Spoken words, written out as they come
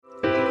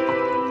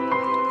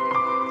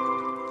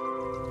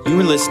You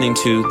are listening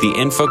to the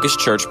In Focus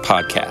Church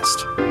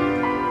podcast.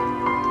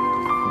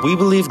 We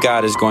believe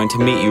God is going to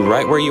meet you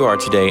right where you are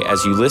today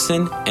as you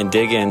listen and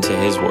dig into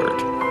His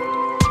Word.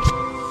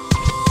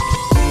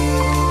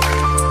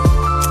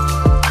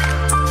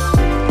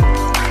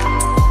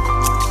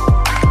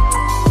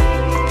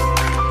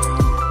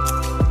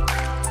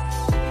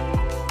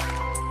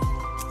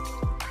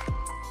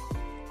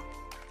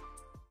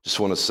 Just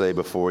want to say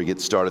before we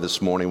get started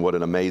this morning, what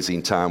an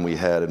amazing time we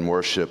had in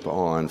worship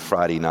on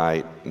Friday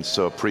night. And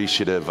so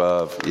appreciative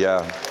of,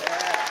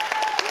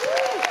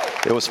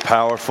 it was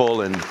powerful.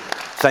 And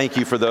thank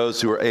you for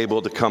those who were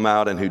able to come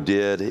out and who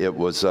did. It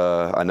was,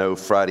 I know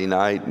Friday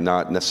night,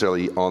 not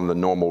necessarily on the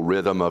normal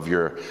rhythm of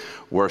your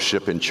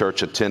worship and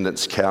church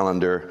attendance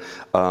calendar,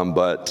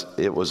 but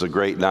it was a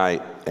great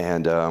night.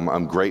 And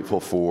I'm grateful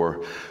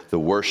for the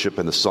worship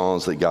and the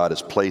songs that God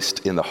has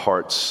placed in the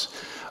hearts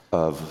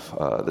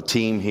of the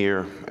team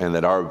here, and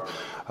that our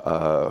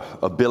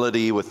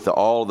ability with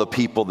all the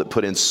people that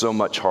put in so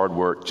much hard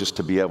work just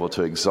to be able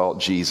to exalt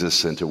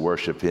Jesus and to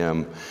worship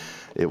Him,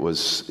 it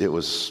was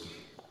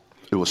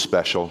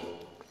special,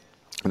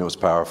 and it was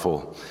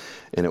powerful,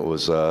 and it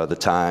was the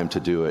time to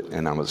do it,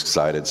 and I was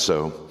excited.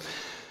 So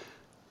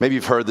maybe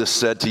you've heard this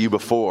said to you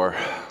before: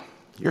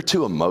 you're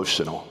too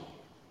emotional.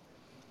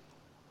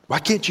 Why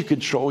can't you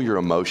control your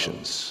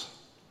emotions?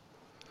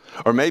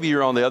 Or maybe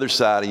you're on the other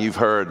side and you've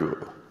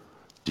heard,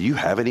 do you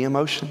have any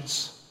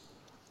emotions?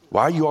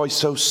 Why are you always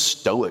so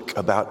stoic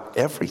about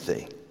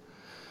everything?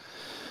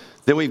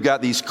 Then we've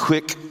got these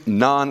quick,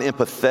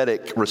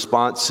 non-empathetic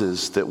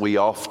responses that we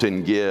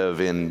often give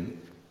in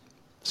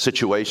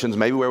situations,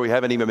 maybe where we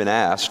haven't even been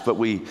asked, but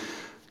we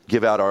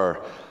give out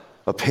our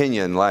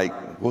opinion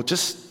like, well,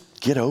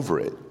 just get over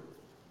it.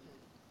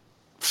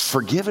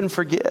 Forgive and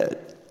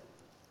forget.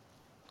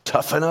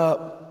 Toughen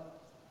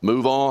up.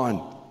 Move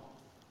on.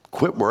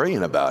 Quit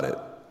worrying about it.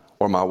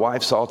 Or my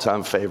wife's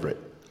all-time favorite,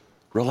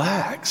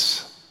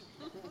 relax.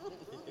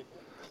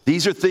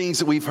 These are things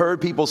that we've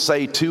heard people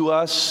say to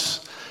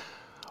us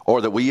or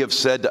that we have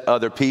said to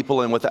other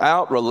people, and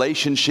without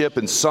relationship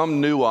and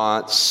some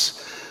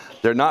nuance,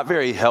 they're not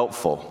very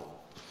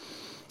helpful.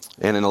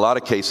 And in a lot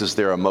of cases,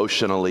 they're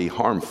emotionally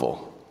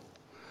harmful.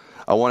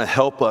 I want to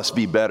help us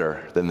be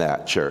better than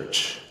that,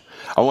 church.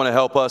 I want to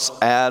help us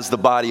as the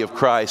body of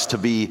Christ to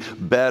be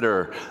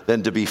better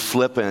than to be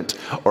flippant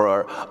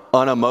or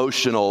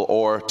unemotional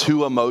or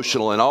too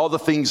emotional and all the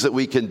things that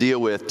we can deal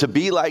with, to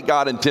be like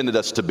God intended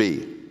us to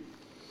be.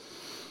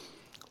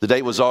 The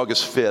date was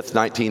August 5th,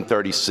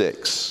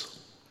 1936.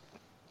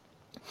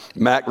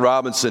 Mac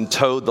Robinson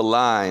towed the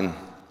line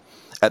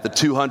at the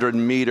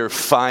 200-meter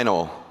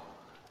final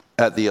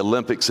at the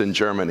Olympics in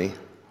Germany.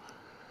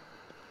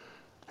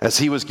 As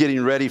he was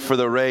getting ready for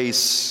the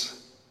race,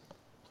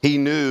 he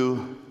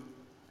knew,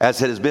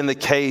 as it has been the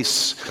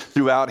case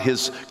throughout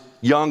his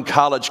young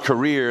college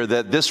career,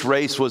 that this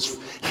race was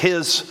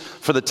his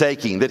for the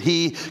taking, that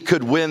he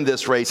could win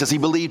this race, as he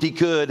believed he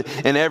could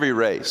in every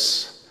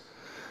race.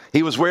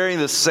 He was wearing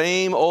the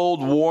same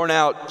old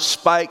worn-out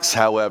spikes,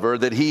 however,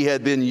 that he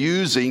had been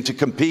using to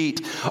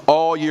compete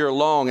all year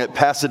long at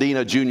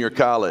Pasadena Junior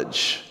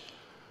College.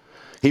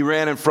 He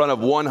ran in front of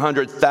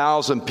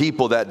 100,000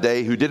 people that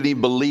day who didn't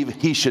even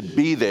believe he should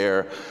be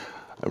there.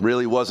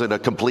 Really wasn't a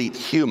complete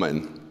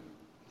human.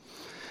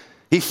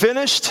 He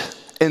finished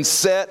and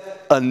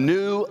set a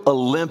new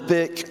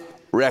Olympic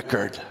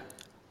record.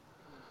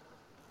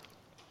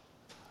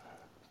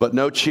 But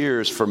no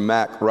cheers for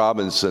Mac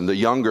Robinson, the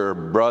younger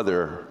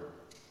brother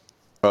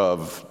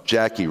of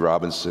Jackie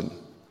Robinson,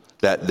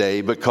 that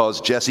day,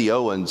 because Jesse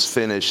Owens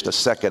finished a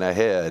second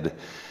ahead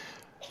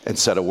and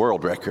set a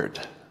world record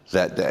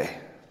that day.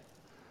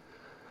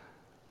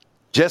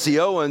 Jesse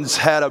Owens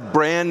had a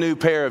brand new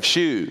pair of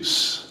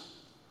shoes.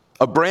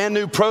 A brand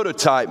new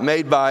prototype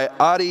made by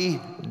Adi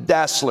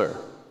Dassler.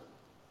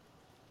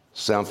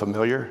 Sound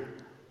familiar?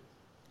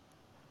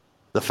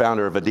 The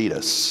founder of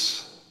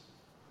Adidas.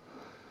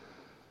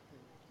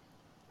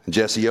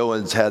 Jesse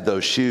Owens had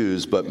those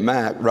shoes, but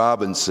Mac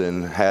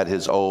Robinson had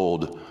his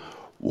old,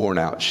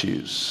 worn-out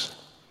shoes.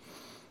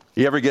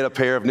 You ever get a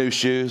pair of new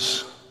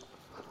shoes?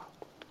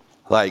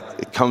 Like,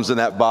 it comes in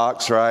that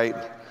box, right?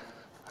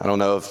 I don't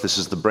know if this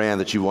is the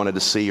brand that you wanted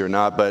to see or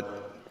not,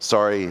 but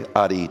sorry,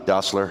 Adi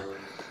Dassler.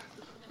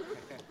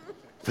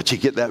 But you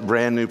get that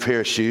brand new pair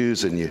of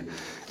shoes and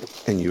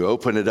you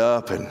open it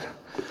up and,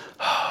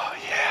 oh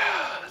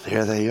yeah,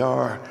 there they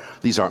are.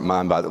 These aren't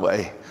mine, by the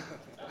way.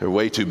 They're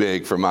way too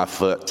big for my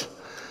foot.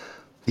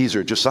 These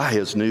are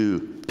Josiah's new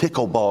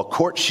pickleball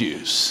court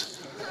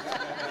shoes.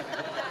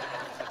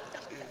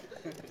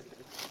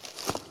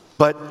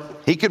 But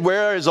he could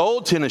wear his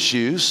old tennis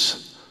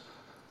shoes,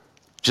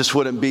 just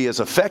wouldn't be as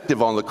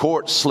effective on the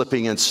court,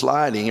 slipping and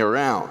sliding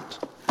around.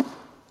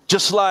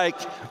 Just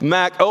like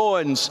Mac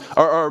Owens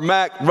or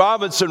Mac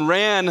Robinson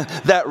ran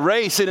that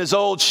race in his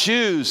old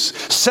shoes,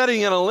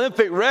 setting an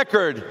Olympic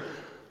record.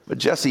 But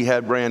Jesse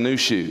had brand new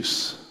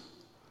shoes,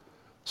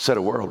 set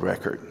a world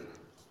record.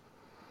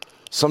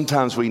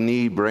 Sometimes we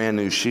need brand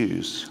new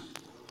shoes.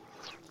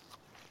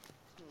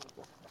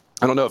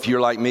 I don't know if you're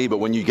like me, but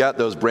when you got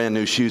those brand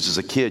new shoes as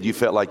a kid, you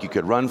felt like you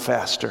could run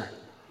faster,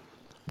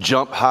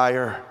 jump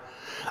higher.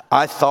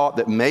 I thought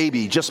that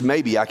maybe, just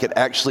maybe, I could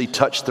actually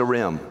touch the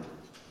rim.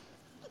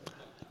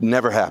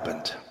 Never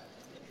happened.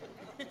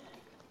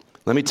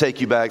 Let me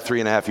take you back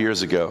 3.5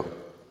 years ago,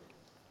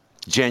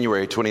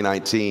 January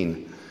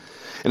 2019.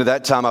 And at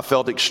that time, I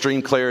felt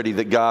extreme clarity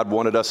that God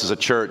wanted us as a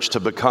church to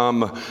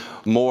become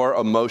more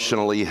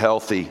emotionally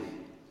healthy,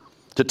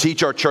 to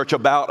teach our church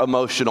about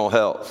emotional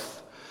health.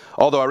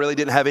 Although I really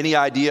didn't have any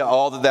idea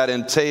all that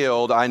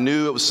entailed, I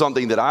knew it was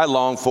something that I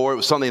longed for. It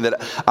was something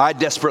that I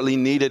desperately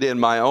needed in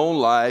my own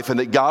life, and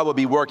that God would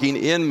be working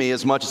in me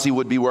as much as He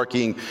would be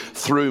working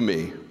through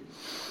me.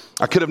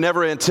 I could have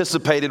never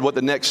anticipated what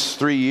the next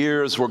 3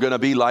 years were going to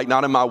be like,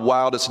 not in my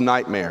wildest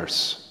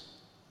nightmares.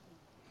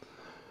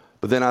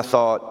 But then I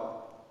thought,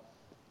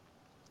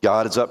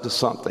 God is up to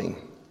something.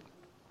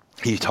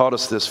 He taught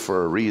us this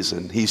for a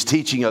reason. He's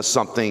teaching us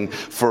something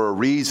for a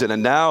reason.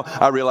 And now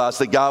I realize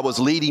that God was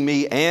leading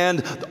me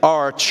and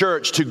our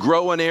church to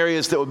grow in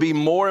areas that would be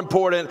more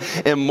important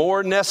and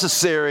more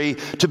necessary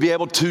to be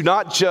able to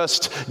not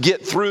just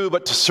get through,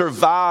 but to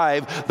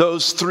survive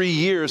those 3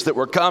 years that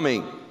were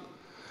coming.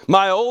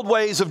 My old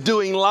ways of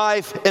doing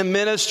life and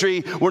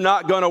ministry were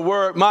not going to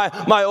work.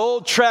 My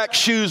old track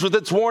shoes with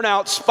its worn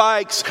out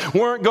spikes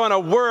weren't going to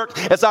work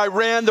as I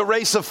ran the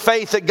race of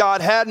faith that God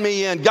had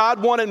me in.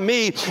 God wanted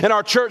me and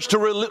our church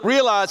to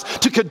realize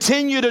to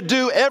continue to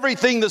do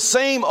everything the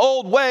same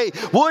old way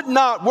would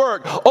not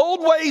work.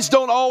 Old ways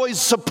don't always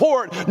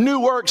support new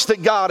works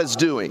that God is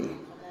doing.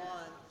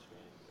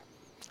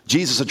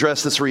 Jesus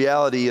addressed this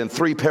reality in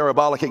 3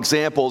 parabolic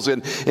examples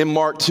in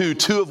Mark 2,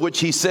 2 of which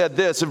He said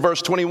this in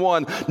verse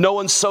 21, "No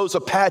one sews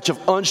a patch of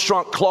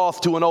unshrunk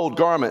cloth to an old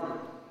garment.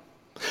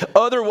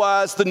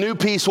 Otherwise, the new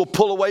piece will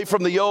pull away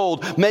from the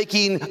old,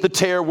 making the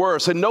tear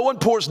worse. And no one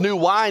pours new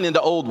wine into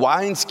old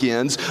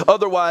wineskins.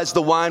 Otherwise,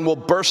 the wine will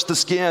burst the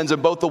skins,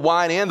 and both the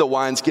wine and the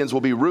wineskins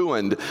will be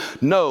ruined.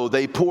 No,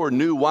 they pour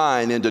new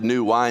wine into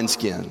new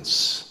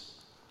wineskins."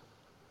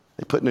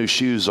 They put new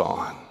shoes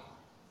on.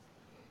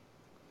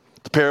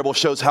 The parable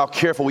shows how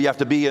careful we have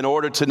to be in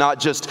order to not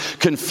just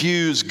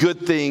confuse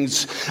good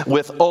things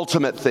with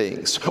ultimate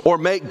things or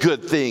make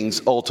good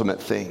things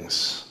ultimate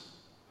things.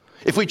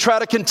 If we try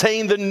to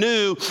contain the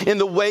new in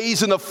the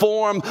ways and the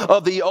form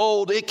of the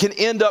old, it can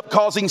end up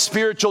causing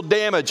spiritual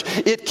damage.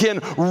 It can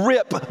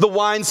rip the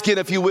wineskin,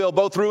 if you will,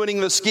 both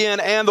ruining the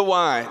skin and the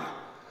wine.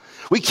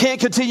 We can't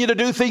continue to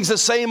do things the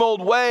same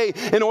old way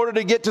in order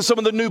to get to some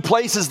of the new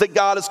places that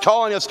God is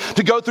calling us,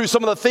 to go through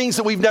some of the things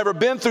that we've never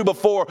been through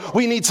before.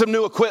 We need some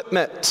new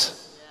equipment.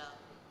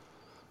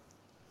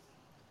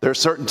 There are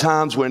certain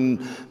times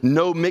when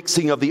no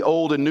mixing of the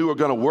old and new are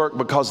going to work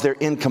because they're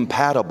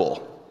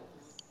incompatible.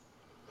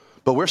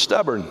 But we're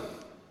stubborn,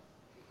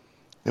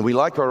 and we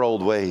like our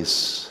old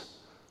ways.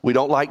 We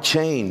don't like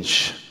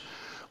change.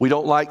 We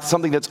don't like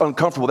something that's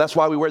uncomfortable. That's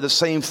why we wear the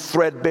same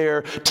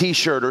threadbare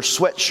t-shirt or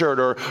sweatshirt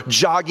or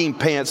jogging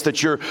pants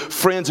that your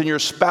friends and your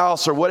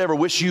spouse or whatever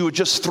wish you would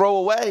just throw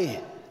away.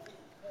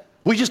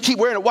 We just keep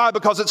wearing it. Why?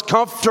 Because it's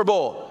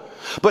comfortable.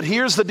 But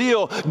here's the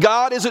deal.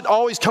 God isn't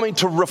always coming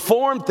to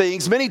reform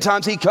things. Many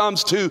times He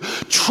comes to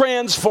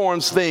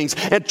transform things.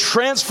 And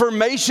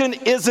transformation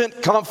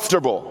isn't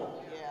comfortable.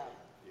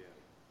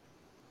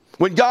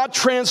 When God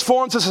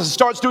transforms us and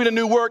starts doing a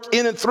new work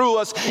in and through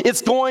us,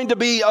 it's going to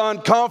be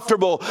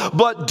uncomfortable.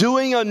 But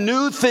doing a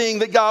new thing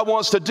that God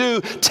wants to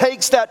do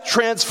takes that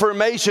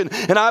transformation.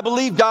 And I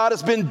believe God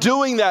has been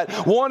doing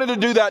that, wanted to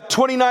do that.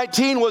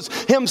 2019 was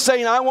Him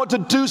saying, I want to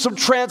do some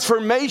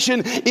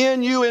transformation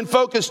in you in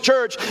Focus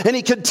Church. And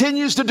He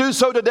continues to do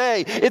so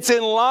today. It's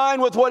in line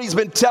with what He's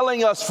been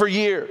telling us for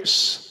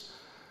years.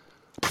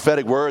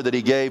 Prophetic word that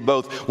He gave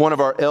both one of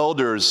our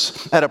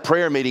elders at a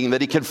prayer meeting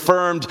that He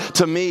confirmed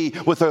to me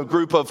with a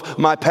group of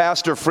my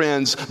pastor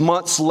friends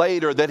months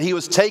later, that He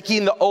was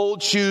taking the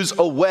old shoes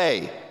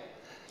away.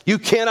 You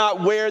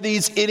cannot wear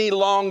these any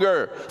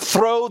longer.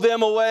 Throw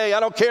them away. I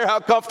don't care how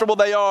comfortable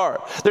they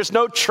are. There's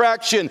no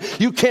traction.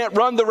 You can't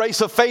run the race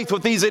of faith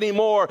with these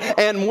anymore.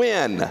 And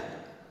win.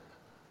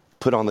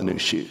 Put on the new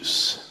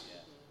shoes.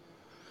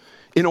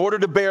 In order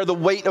to bear the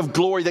weight of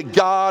glory that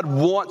God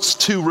wants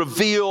to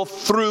reveal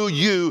through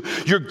you,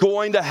 you're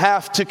going to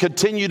have to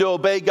continue to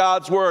obey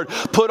God's word.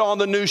 Put on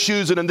the new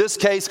shoes. And in this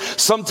case,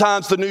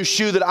 sometimes the new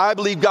shoe that I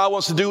believe God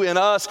wants to do in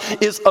us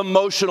is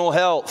emotional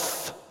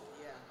health.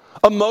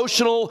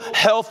 Emotional,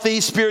 healthy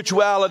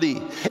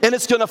spirituality. And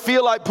it's going to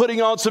feel like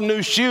putting on some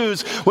new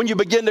shoes when you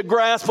begin to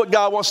grasp what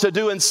God wants to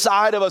do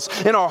inside of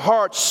us, in our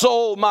heart,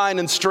 soul, mind,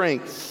 and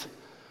strength.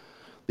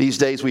 These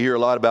days we hear a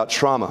lot about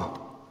trauma.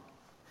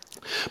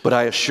 But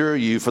I assure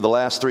you, for the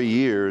last 3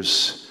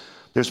 years,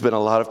 there's been a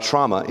lot of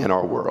trauma in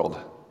our world.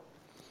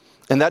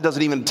 And that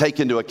doesn't even take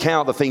into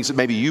account the things that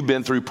maybe you've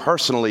been through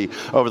personally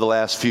over the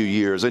last few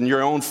years, in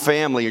your own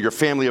family or your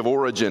family of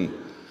origin.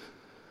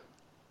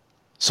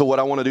 So what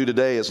I want to do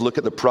today is look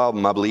at the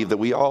problem I believe that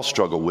we all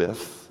struggle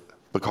with,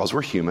 because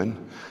we're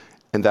human,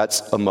 and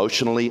that's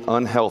emotionally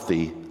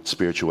unhealthy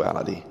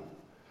spirituality.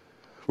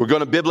 We're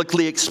going to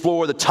biblically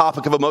explore the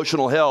topic of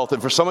emotional health.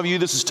 And for some of you,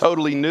 this is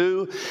totally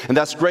new, and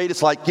that's great.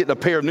 It's like getting a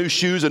pair of new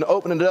shoes and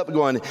opening it up and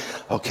going,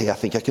 okay, I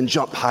think I can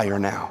jump higher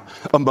now.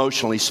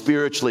 Emotionally,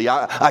 spiritually,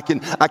 I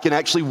can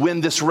actually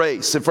win this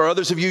race. And for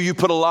others of you, you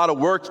put a lot of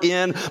work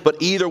in, but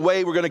either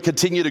way, we're going to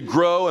continue to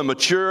grow and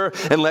mature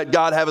and let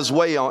God have his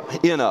way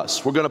in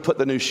us. We're going to put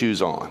the new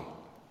shoes on.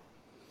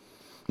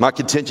 My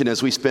contention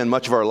is we spend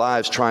much of our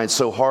lives trying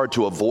so hard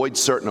to avoid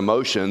certain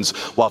emotions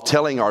while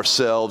telling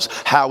ourselves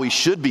how we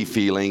should be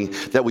feeling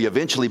that we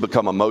eventually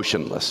become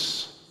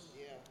emotionless.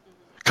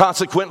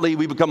 Consequently,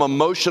 we become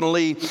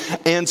emotionally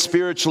and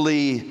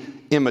spiritually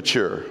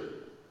immature.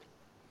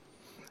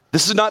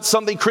 This is not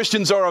something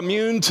Christians are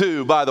immune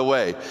to, by the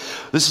way.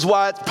 This is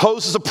why it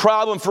poses a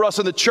problem for us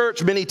in the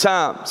church many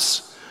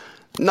times.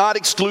 Not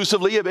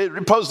exclusively,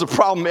 it poses a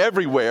problem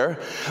everywhere,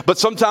 but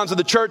sometimes in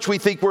the church we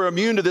think we're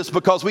immune to this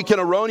because we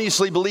can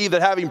erroneously believe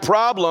that having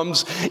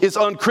problems is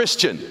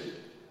unchristian.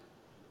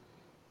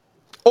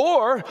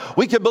 Or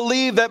we can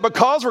believe that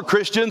because we're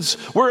Christians,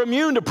 we're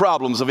immune to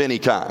problems of any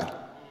kind.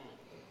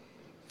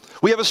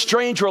 We have a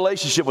strange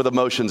relationship with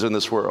emotions in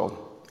this world,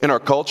 in our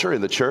culture, in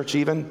the church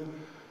even.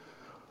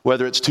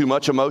 Whether it's too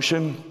much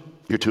emotion,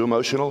 you're too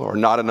emotional, or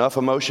not enough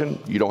emotion,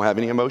 you don't have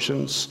any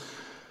emotions.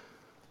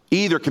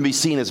 Either can be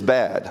seen as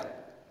bad.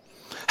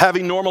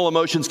 Having normal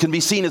emotions can be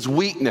seen as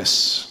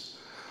weakness.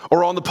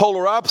 Or on the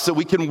polar opposite,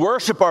 we can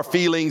worship our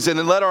feelings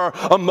and let our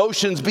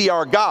emotions be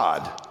our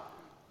God.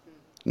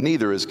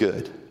 Neither is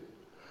good.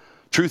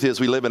 Truth is,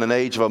 we live in an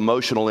age of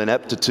emotional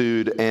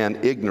ineptitude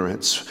and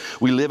ignorance.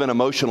 We live in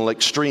emotional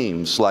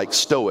extremes like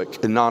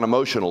stoic and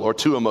non-emotional or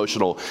too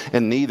emotional,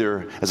 and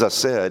neither, as I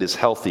said, is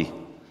healthy.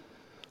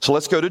 So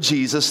let's go to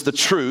Jesus, the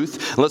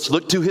truth. Let's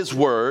look to his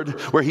word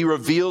where he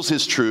reveals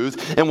his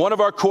truth. And one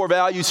of our core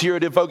values here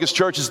at In Focus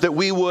Church is that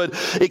we would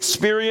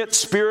experience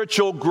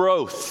spiritual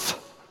growth.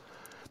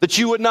 That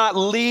you would not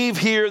leave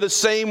here the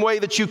same way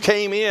that you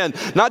came in,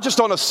 not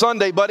just on a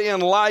Sunday, but in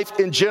life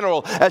in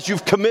general, as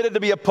you've committed to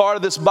be a part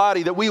of this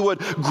body, that we would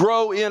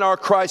grow in our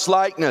Christ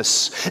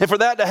likeness. And for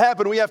that to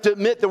happen, we have to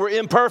admit that we're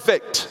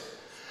imperfect.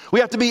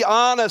 We have to be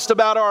honest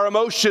about our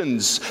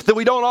emotions, that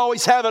we don't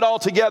always have it all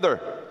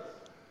together.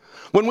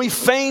 When we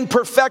feign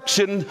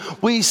perfection,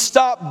 we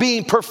stop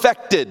being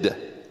perfected.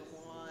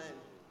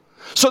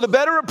 So the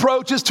better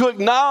approach is to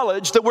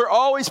acknowledge that we're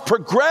always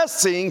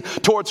progressing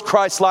towards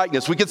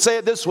Christ-likeness. We could say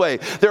it this way: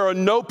 there are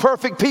no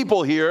perfect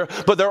people here,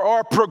 but there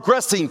are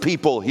progressing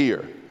people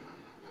here.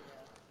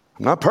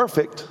 I'm not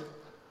perfect,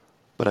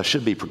 but I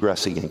should be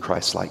progressing in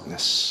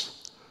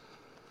Christ-likeness.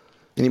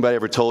 Anybody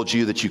ever told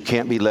you that you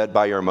can't be led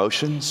by your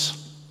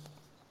emotions?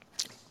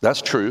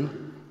 That's true.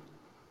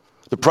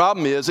 The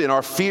problem is, in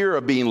our fear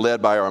of being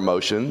led by our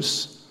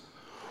emotions,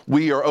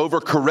 we are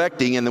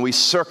overcorrecting and then we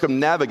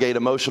circumnavigate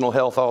emotional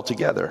health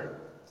altogether.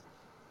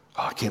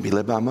 Oh, I can't be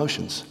led by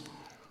emotions.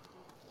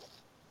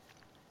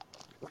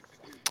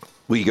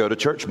 We go to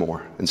church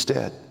more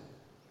instead.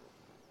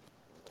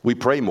 We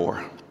pray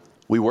more.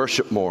 We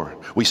worship more.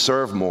 We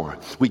serve more.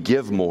 We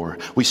give more.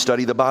 We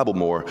study the Bible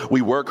more.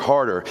 We work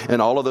harder. And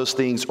all of those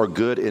things are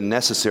good and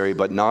necessary,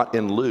 but not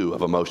in lieu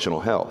of emotional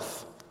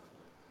health.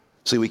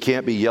 See, we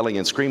can't be yelling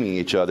and screaming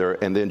at each other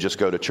and then just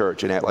go to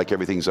church and act like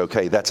everything's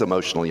okay. That's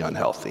emotionally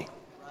unhealthy.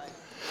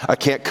 I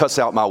can't cuss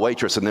out my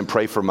waitress and then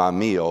pray for my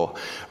meal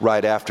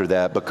right after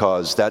that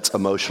because that's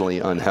emotionally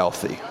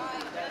unhealthy.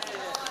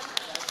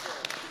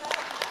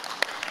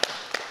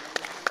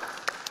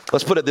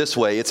 Let's put it this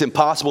way. It's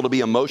impossible to be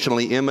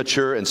emotionally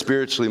immature and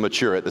spiritually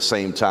mature at the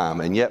same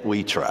time, and yet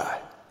we try.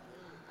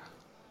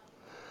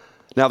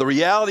 Now, the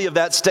reality of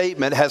that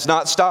statement has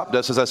not stopped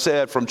us, as I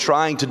said, from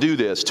trying to do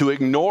this, to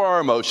ignore our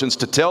emotions,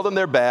 to tell them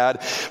they're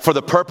bad for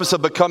the purpose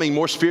of becoming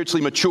more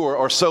spiritually mature,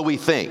 or so we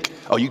think.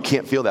 Oh, you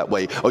can't feel that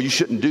way. Oh, you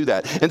shouldn't do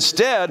that.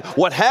 Instead,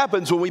 what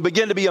happens when we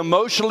begin to be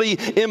emotionally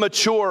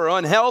immature or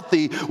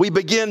unhealthy, we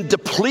begin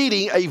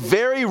depleting a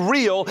very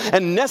real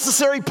and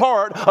necessary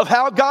part of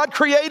how God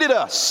created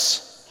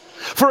us.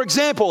 For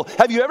example,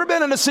 have you ever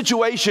been in a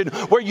situation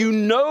where you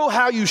know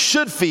how you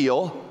should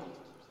feel,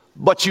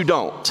 but you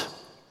don't?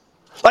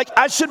 Like,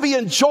 I should be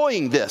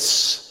enjoying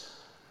this,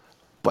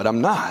 but I'm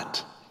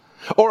not.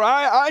 Or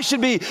I should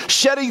be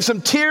shedding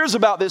some tears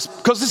about this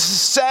because this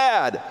is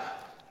sad,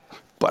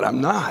 but I'm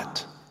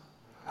not.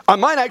 I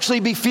might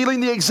actually be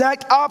feeling the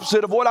exact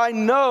opposite of what I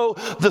know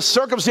the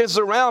circumstances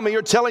around me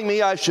are telling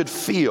me I should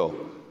feel.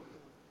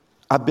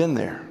 I've been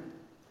there.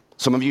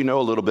 Some of you know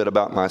a little bit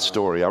about my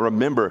story. I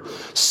remember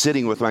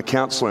sitting with my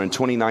counselor in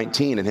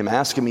 2019 and him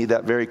asking me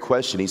that very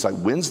question. He's like,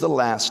 when's the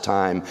last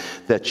time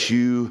that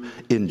you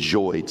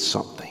enjoyed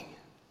something?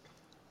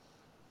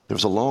 There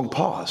was a long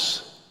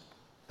pause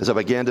as I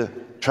began to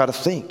try to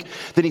think.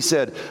 Then he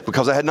said,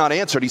 because I had not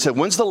answered, he said,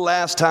 when's the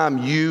last time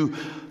you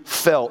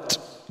felt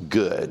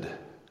good?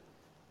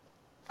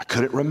 I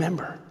couldn't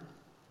remember.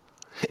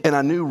 And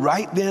I knew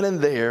right then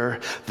and there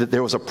that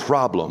there was a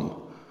problem.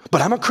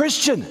 But I'm a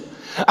Christian.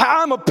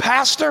 I'm a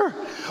pastor.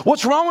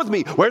 What's wrong with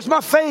me? Where's my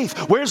faith?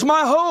 Where's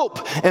my hope?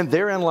 And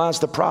therein lies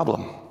the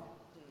problem.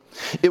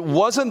 It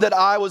wasn't that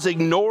I was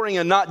ignoring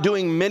and not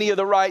doing many of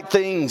the right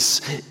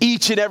things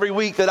each and every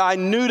week that I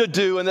knew to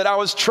do and that I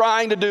was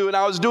trying to do and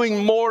I was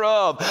doing more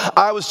of.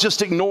 I was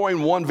just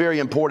ignoring one very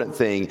important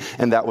thing,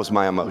 and that was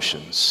my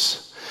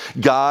emotions.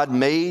 God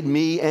made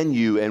me and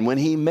you, and when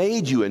He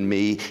made you and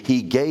me,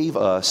 He gave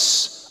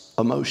us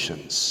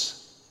emotions.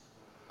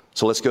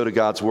 So let's go to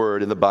God's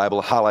Word in the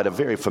Bible, highlight a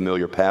very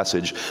familiar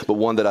passage, but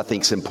one that I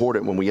think is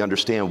important when we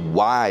understand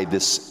why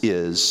this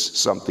is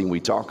something we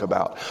talk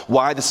about,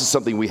 why this is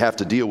something we have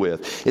to deal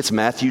with. It's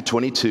Matthew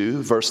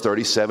 22, verse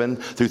 37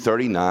 through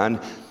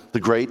 39, the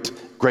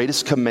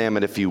greatest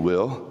commandment, if you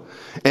will.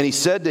 And He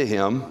said to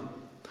him,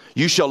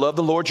 "You shall love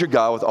the Lord your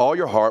God with all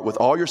your heart, with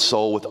all your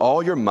soul, with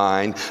all your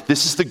mind.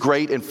 This is the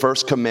great and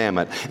first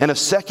commandment. And a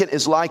second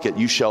is like it.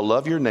 You shall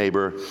love your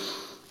neighbor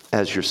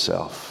as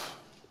yourself."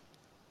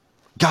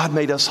 God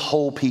made us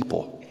whole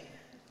people.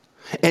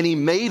 And He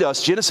made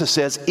us, Genesis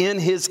says, in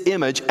His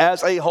image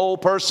as a whole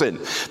person.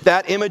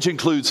 That image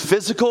includes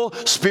physical,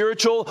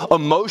 spiritual,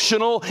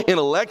 emotional,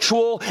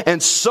 intellectual,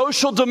 and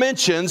social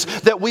dimensions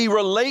that we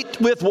relate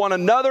with one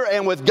another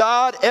and with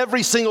God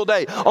every single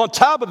day. On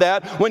top of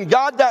that, when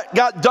God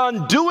got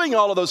done doing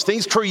all of those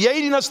things,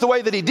 creating us the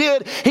way that He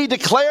did, He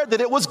declared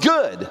that it was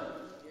good.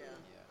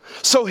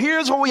 So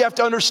here's what we have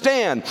to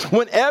understand.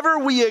 Whenever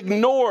we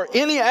ignore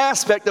any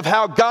aspect of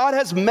how God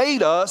has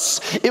made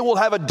us, it will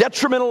have a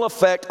detrimental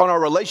effect on our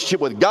relationship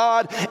with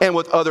God and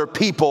with other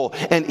people,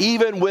 and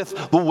even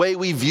with the way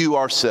we view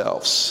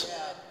ourselves.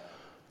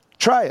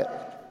 Try it.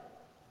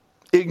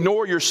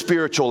 Ignore your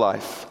spiritual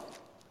life.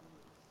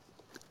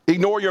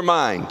 Ignore your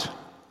mind.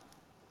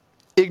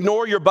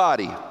 Ignore your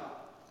body.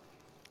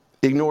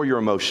 Ignore your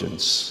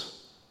emotions,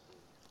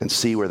 and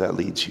see where that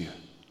leads you.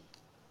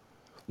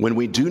 When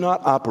we do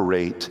not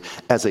operate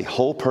as a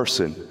whole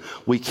person,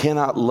 we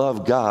cannot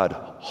love God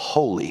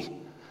wholly.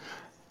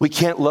 We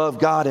can't love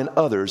God and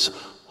others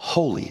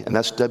wholly, and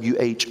that's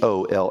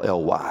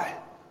W-H-O-L-L-Y.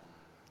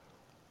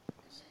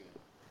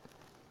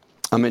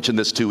 I mentioned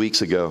this 2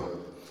 weeks ago,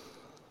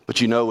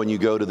 but you know when you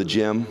go to the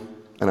gym,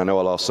 and I know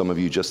I lost some of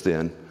you just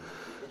then,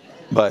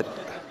 but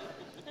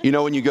you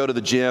know when you go to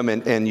the gym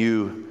and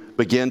you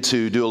begin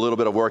to do a little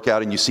bit of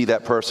workout and you see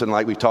that person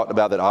like we talked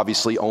about that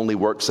obviously only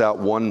works out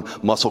one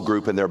muscle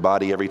group in their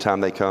body every time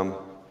they come.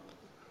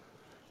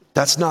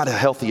 That's not a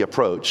healthy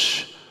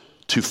approach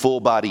to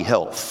full body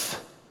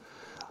health,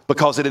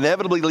 because it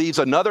inevitably leaves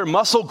another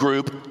muscle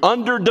group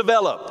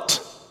underdeveloped.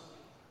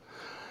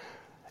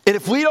 And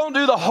if we don't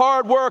do the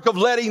hard work of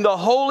letting the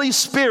Holy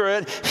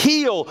Spirit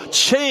heal,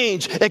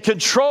 change, and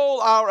control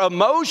our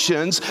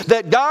emotions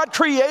that God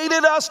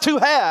created us to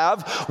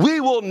have, we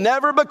will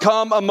never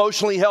become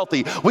emotionally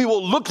healthy. We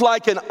will look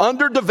like an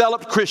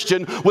underdeveloped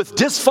Christian with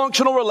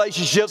dysfunctional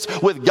relationships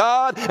with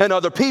God and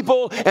other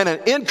people and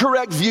an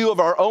incorrect view of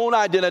our own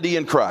identity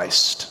in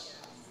Christ.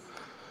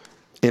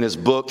 In his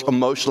book,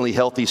 Emotionally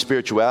Healthy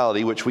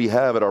Spirituality, which we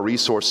have at our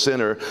resource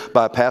center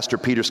by Pastor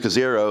Peter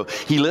Scazzero,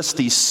 he lists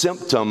these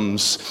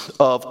symptoms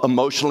of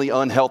emotionally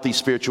unhealthy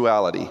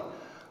spirituality.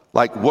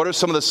 Like, what are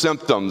some of the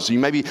symptoms? You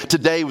maybe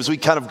today, as we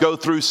kind of go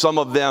through some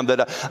of them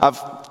that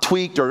I've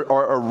tweaked or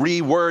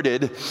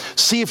reworded,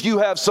 see if you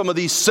have some of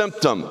these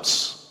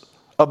symptoms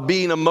of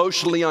being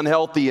emotionally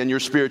unhealthy in your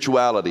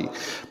spirituality.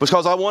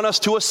 Because I want us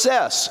to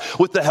assess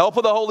with the help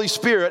of the Holy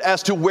Spirit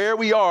as to where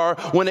we are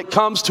when it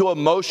comes to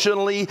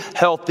emotionally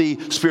healthy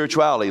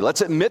spirituality.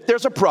 Let's admit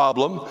there's a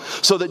problem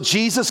so that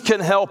Jesus can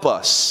help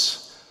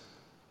us.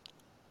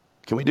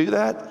 Can we do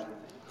that?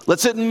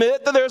 Let's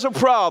admit that there's a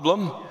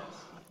problem,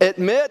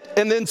 admit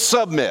and then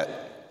submit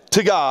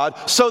to God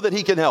so that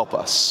He can help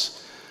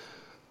us.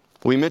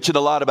 We mentioned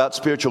a lot about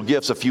spiritual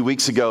gifts a few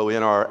weeks ago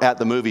in our At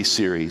the Movie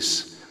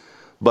series.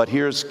 But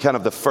here's kind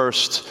of the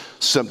first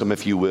symptom,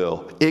 if you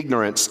will.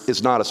 Ignorance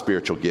is not a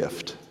spiritual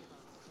gift.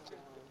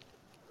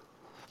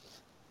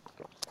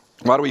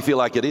 Why do we feel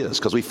like it is?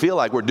 Because we feel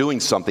like we're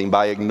doing something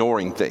by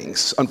ignoring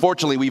things.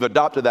 Unfortunately, we've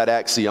adopted that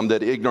axiom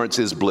that ignorance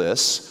is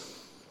bliss.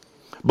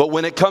 But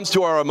when it comes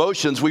to our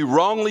emotions, we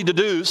wrongly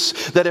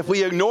deduce that if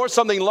we ignore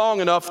something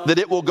long enough, that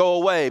it will go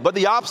away. But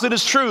the opposite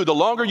is true. The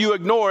longer you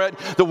ignore it,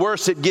 the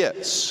worse it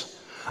gets.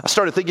 I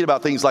started thinking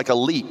about things like a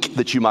leak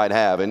that you might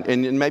have.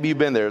 And maybe you've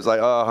been there. It's like,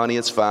 oh, honey,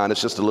 it's fine.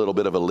 It's just a little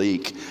bit of a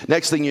leak.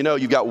 Next thing you know,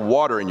 you've got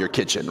water in your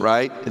kitchen,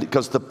 right?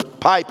 Because the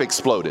pipe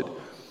exploded.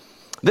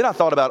 Then I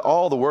thought about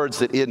all the words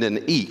that end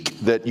in eek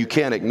that you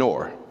can't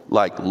ignore.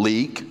 Like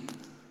leak,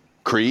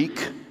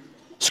 creak,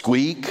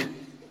 squeak.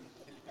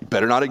 You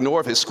better not ignore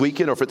if it's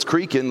squeaking or if it's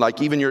creaking.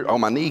 Like even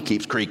my knee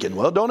keeps creaking.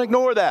 Well, don't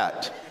ignore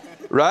that,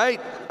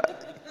 right?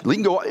 We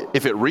can go,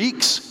 if it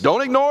reeks,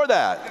 don't ignore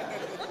that.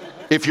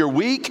 If you're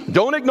weak,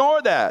 don't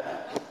ignore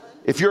that.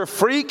 If you're a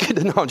freak,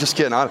 no, I'm just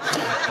kidding. I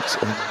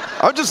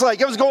was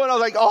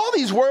like, all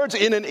these words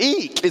in an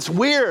eek. It's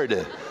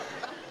weird.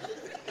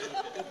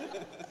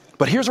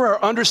 But here's where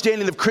our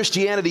understanding of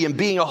Christianity and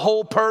being a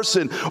whole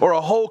person or a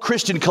whole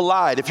Christian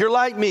collide. If you're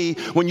like me,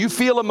 when you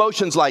feel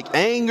emotions like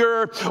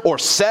anger or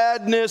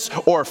sadness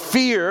or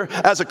fear,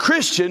 as a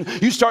Christian,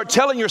 you start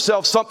telling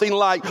yourself something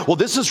like, well,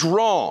 this is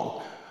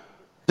wrong.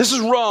 This is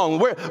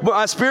wrong.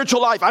 My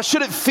spiritual life, I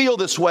shouldn't feel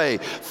this way.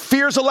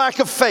 Fear's a lack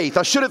of faith.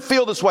 I shouldn't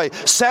feel this way.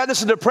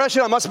 Sadness and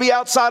depression, I must be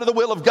outside of the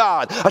will of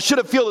God. I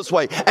shouldn't feel this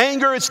way.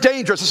 Anger, it's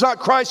dangerous. It's not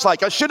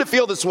Christ-like. I shouldn't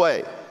feel this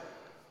way.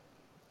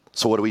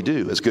 So what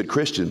do? As good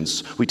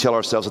Christians, we tell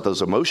ourselves that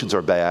those emotions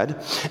are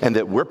bad and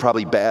that we're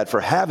probably bad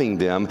for having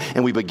them,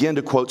 and we begin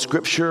to quote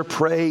scripture,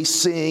 pray,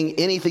 sing,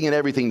 anything and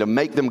everything to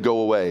make them go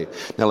away.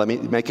 Now let me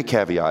make a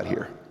caveat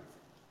here,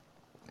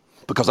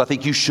 because I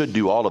think you should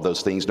do all of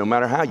those things no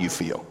matter how you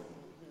feel.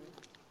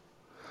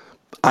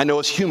 I know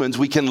as humans,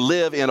 we can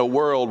live in a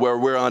world where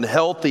we're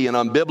unhealthy and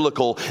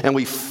unbiblical, and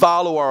we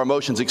follow our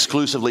emotions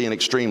exclusively and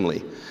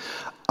extremely.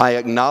 I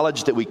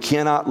acknowledge that we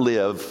cannot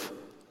live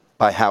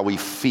by how we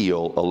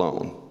feel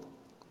alone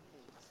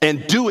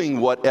and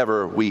doing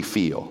whatever we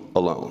feel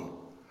alone.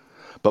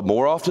 But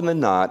more often than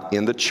not,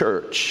 in the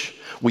church,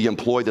 we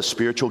employ the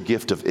spiritual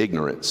gift of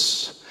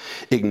ignorance,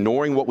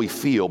 ignoring what we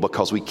feel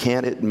because we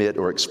can't admit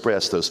or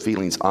express those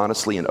feelings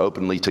honestly and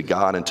openly to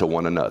God and to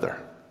one another,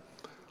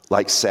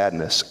 like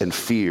sadness and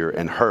fear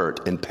and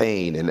hurt and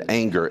pain and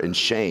anger and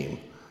shame.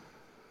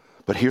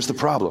 But here's the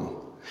problem.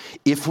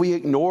 If we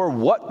ignore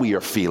what we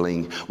are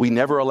feeling, we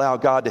never allow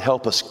God to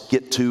help us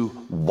get to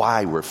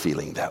why we're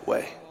feeling that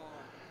way.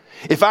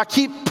 If I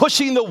keep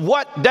pushing the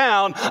what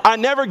down, I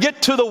never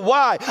get to the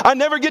why. I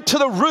never get to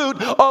the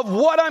root of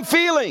what I'm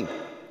feeling.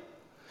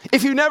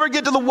 If you never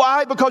get to the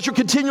why because you're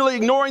continually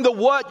ignoring the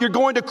what, you're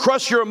going to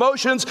crush your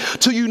emotions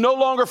till you no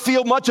longer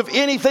feel much of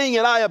anything.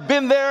 And I have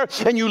been there,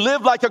 and you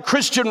live like a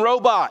Christian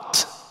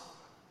robot.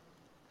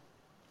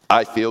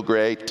 I feel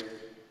great.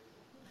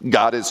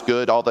 God is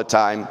good all the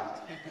time.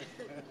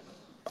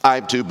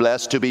 I'm too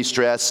blessed to be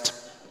stressed.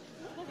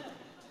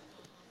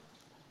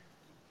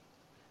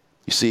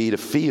 You see, to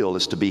feel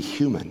is to be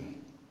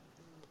human.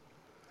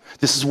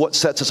 This is what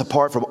sets us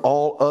apart from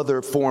all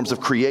other forms of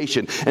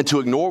creation. And to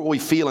ignore what we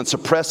feel and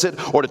suppress it,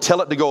 or to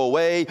tell it to go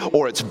away,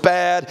 or it's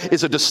bad,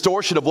 is a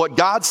distortion of what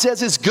God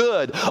says is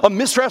good, a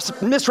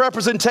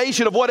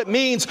misrepresentation of what it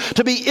means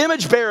to be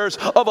image bearers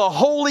of a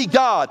holy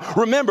God.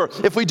 Remember,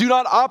 if we do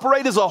not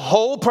operate as a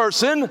whole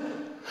person,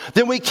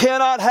 then we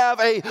cannot have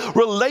a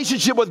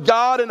relationship with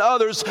God and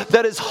others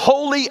that is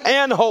holy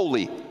and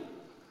holy.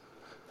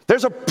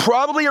 There's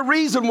probably a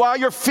reason why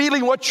you're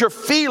feeling what you're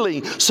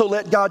feeling. So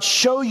let God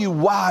show you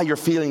why you're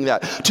feeling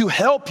that, to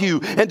help you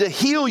and to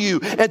heal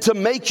you and to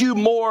make you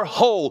more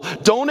whole.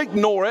 Don't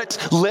ignore it.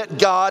 Let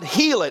God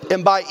heal it.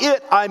 And by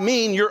it, I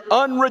mean your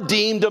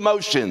unredeemed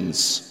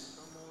emotions.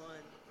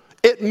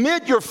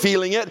 Admit you're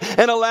feeling it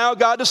and allow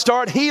God to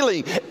start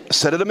healing. I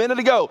said it a minute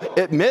ago.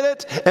 Admit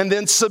it and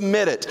then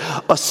submit it.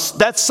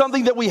 That's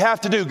something that we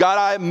have to do. God,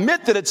 I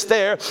admit that it's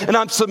there, and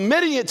I'm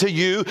submitting it to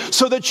you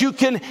so that you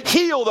can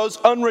heal those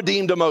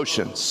unredeemed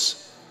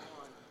emotions.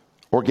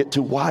 Or get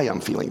to why I'm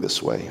feeling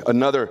this way.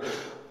 Another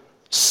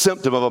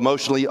symptom of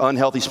emotionally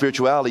unhealthy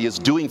spirituality is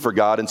doing for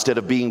God instead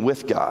of being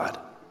with God.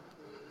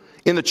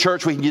 In the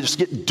church, we can just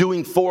get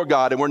doing for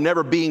God, and we're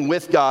never being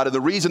with God. And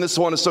the reason this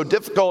one is so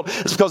difficult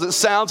is because it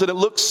sounds and it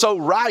looks so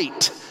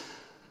right.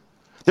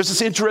 There's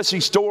this interesting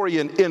story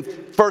in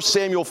 1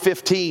 Samuel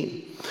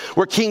 15,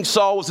 where King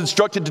Saul was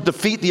instructed to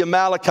defeat the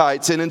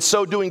Amalekites and in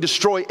so doing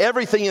destroy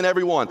everything and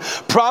everyone.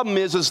 Problem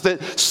is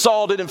that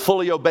Saul didn't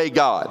fully obey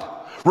God,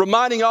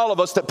 reminding all of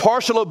us that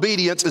partial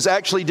obedience is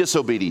actually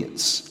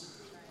disobedience.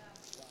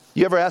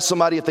 You ever ask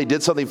somebody if they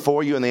did something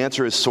for you and the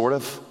answer is sort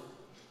of?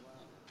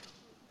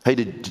 Hey,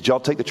 did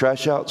y'all take the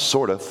trash out?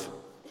 Sort of.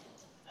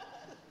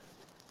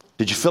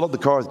 Did you fill up the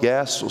car with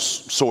gas? Well,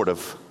 sort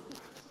of.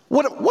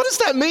 What does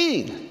that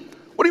mean?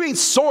 What do you mean,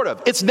 sort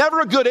of? It's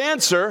never a good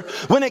answer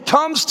when it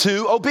comes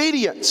to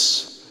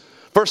obedience.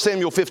 1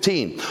 Samuel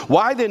 15.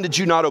 Why then did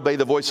you not obey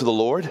the voice of the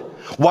Lord?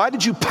 Why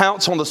did you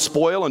pounce on the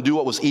spoil and do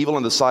what was evil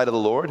in the sight of the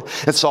Lord?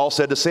 And Saul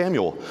said to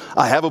Samuel,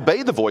 I have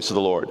obeyed the voice of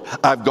the Lord.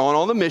 I've gone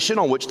on the mission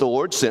on which the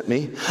Lord sent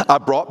me. I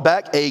brought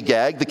back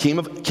Agag, the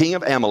king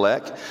of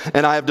Amalek,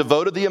 and I have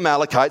devoted the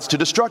Amalekites to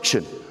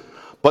destruction.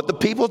 But the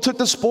people took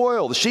the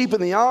spoil, the sheep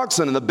and the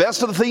oxen, and the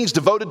best of the things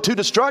devoted to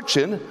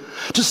destruction,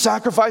 to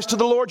sacrifice to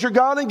the Lord your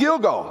God in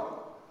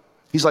Gilgal.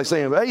 He's like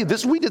saying, hey,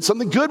 we did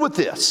something good with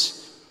this.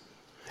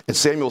 And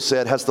Samuel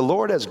said, has the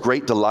Lord as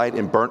great delight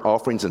in burnt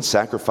offerings and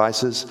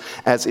sacrifices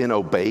as in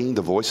obeying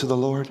the voice of the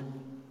Lord?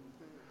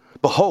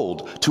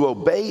 Behold, to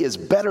obey is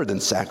better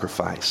than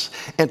sacrifice,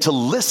 and to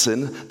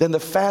listen than the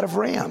fat of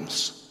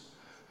rams.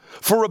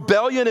 For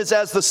rebellion is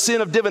as the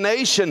sin of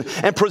divination,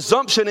 and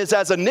presumption is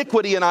as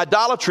iniquity and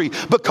idolatry.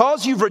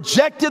 Because you've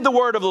rejected the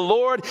word of the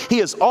Lord, he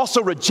has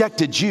also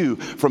rejected you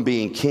from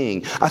being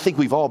king. I think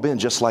we've all been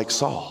just like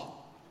Saul.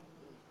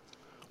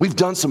 We've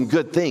done some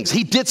good things.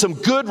 He did some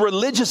good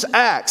religious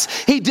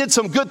acts. He did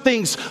some good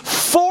things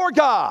for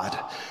God.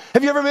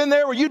 Have you ever been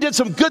there where you did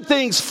some good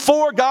things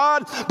for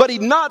God, but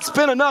he'd not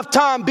spent enough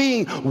time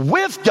being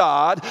with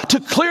God to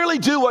clearly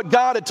do what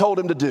God had told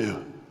him to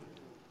do?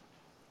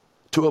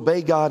 To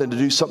obey God and to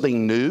do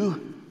something new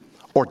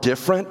or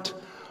different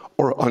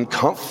or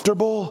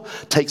uncomfortable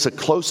takes a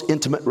close,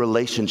 intimate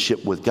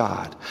relationship with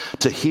God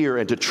to hear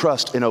and to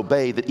trust and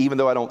obey that even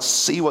though I don't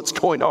see what's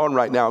going on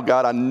right now,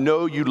 God, I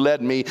know you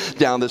led me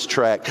down this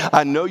track.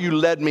 I know you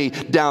led me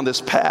down this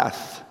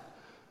path.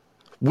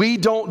 We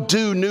don't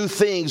do new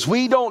things.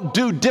 We don't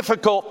do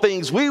difficult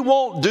things. We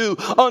won't do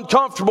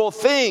uncomfortable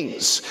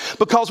things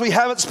because we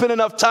haven't spent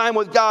enough time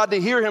with God to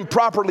hear him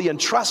properly and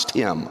trust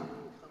him.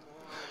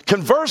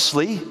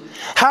 Conversely,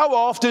 how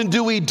often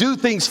do we do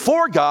things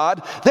for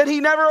God that he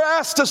never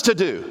asked us to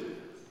do?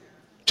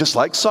 Just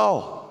like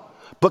Saul.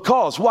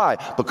 Because, why?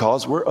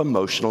 Because we're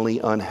emotionally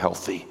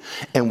unhealthy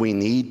and we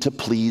need to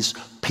please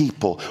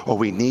people, or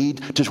we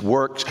need to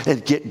work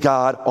and get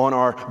God on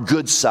our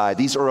good side.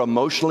 These are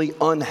emotionally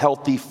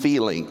unhealthy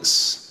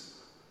feelings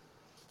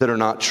that are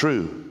not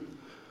true.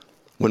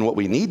 When what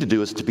we need to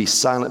do is to be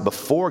silent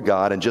before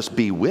God and just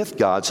be with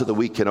God so that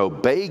we can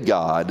obey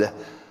God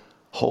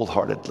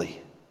wholeheartedly.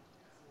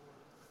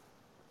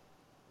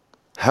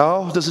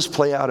 How does this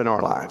play out in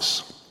our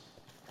lives?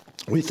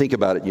 We think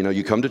about it,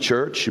 you come to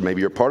church,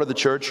 maybe you're part of the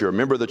church, you're a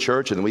member of the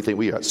church, and then we think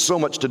we got so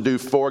much to do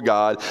for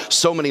God,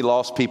 so many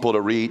lost people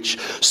to reach,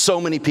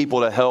 so many people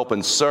to help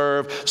and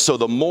serve, so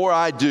the more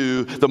I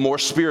do, the more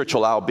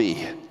spiritual I'll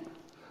be.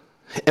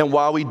 And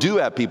while we do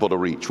have people to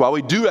reach, while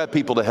we do have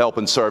people to help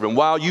and serve, and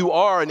while you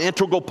are an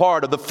integral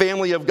part of the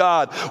family of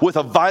God with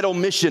a vital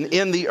mission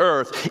in the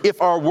earth,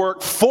 if our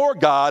work for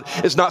God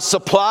is not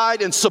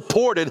supplied and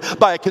supported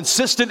by a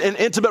consistent and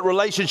intimate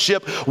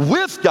relationship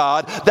with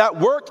God, that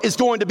work is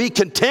going to be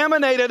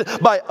contaminated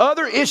by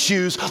other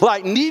issues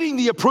like needing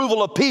the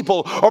approval of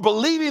people or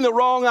believing the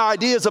wrong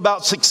ideas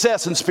about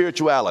success and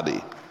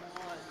spirituality.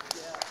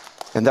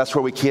 And that's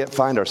where we can't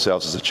find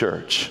ourselves as a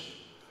church.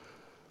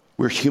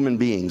 We're human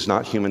beings,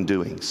 not human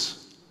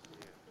doings.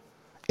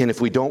 And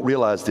if we don't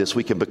realize this,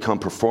 we can become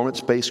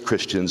performance-based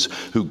Christians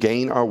who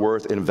gain our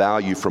worth and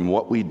value from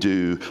what we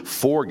do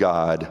for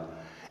God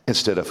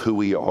instead of who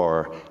we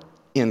are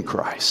in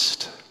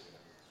Christ.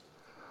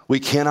 We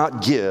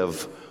cannot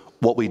give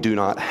what we do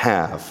not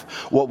have.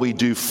 What we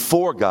do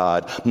for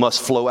God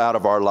must flow out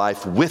of our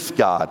life with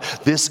God.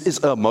 This is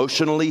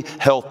emotionally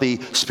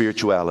healthy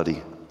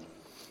spirituality.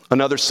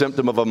 Another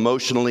symptom of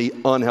emotionally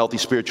unhealthy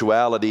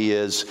spirituality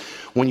is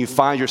when you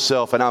find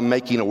yourself, and I'm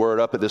making a word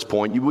up at this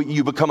point,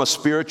 you become a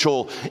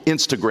spiritual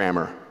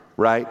Instagrammer,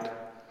 right?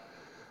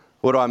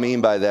 What do I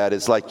mean by that?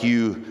 It's like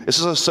this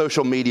is a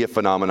social media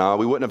phenomenon.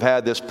 We wouldn't have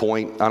had this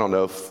point,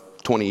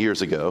 20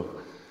 years ago.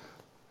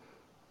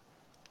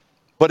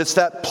 But it's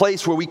that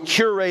place where we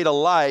curate a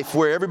life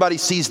where everybody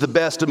sees the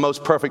best and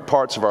most perfect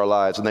parts of our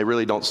lives, and they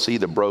really don't see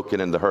the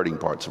broken and the hurting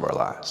parts of our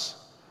lives.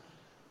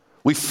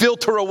 We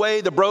filter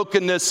away the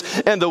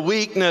brokenness and the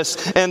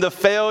weakness and the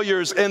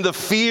failures and the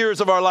fears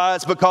of our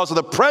lives because of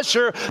the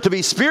pressure to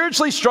be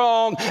spiritually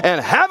strong and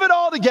have it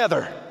all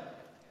together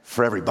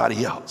for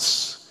everybody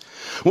else.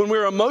 When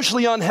we're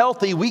emotionally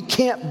unhealthy, we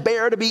can't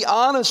bear to be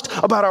honest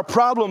about our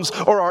problems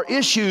or our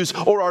issues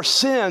or our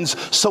sins,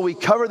 so we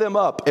cover them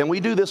up, and we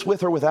do this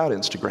with or without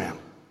Instagram.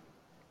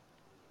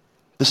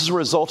 This is a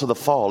result of the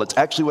fall. It's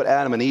actually what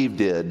Adam and Eve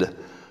did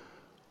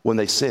when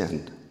they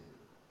sinned.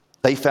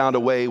 They found a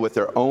way with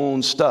their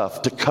own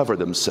stuff to cover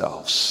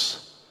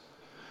themselves.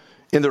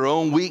 In their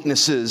own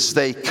weaknesses,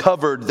 they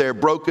covered their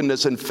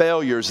brokenness and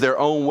failures their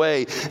own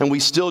way, and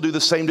we still do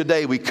the same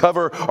today. We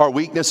cover our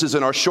weaknesses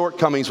and our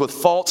shortcomings with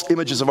false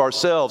images of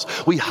ourselves.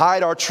 We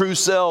hide our true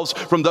selves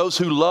from those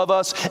who love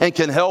us and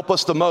can help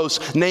us the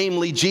most,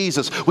 namely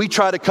Jesus. We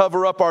try to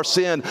cover up our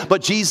sin,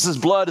 but Jesus'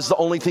 blood is the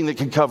only thing that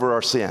can cover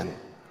our sin.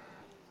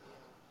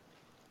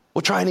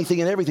 We'll try anything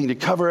and everything to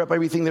cover up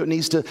everything that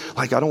needs to,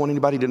 I don't want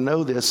anybody to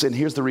know this. And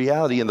here's the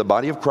reality: in the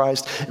body of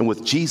Christ and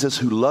with Jesus,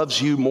 who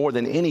loves you more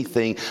than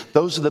anything,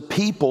 those are the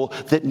people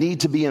that need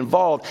to be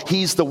involved.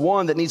 He's the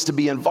one that needs to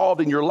be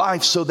involved in your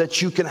life so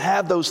that you can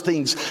have those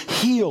things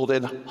healed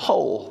and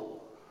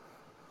whole.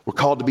 We're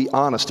called to be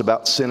honest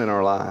about sin in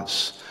our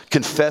lives.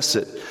 Confess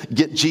it.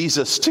 Get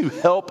Jesus to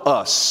help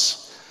us.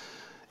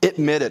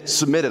 Admit it,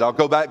 submit it. I'll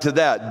go back to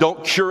that.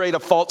 Don't curate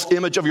a false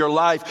image of your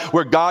life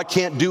where God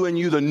can't do in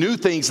you the new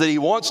things that he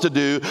wants to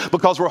do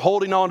because we're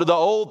holding on to the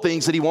old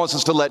things that he wants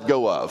us to let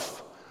go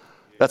of.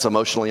 That's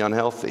emotionally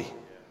unhealthy.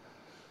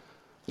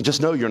 And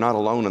just know you're not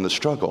alone in the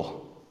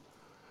struggle.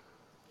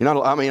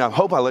 I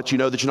hope I let you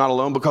know that you're not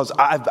alone, because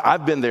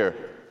I've been there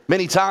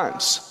many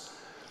times.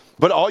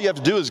 But all you have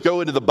to do is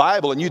go into the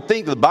Bible, and you'd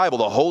think the Bible,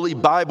 the Holy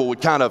Bible,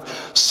 would kind of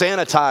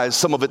sanitize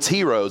some of its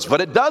heroes, but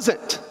it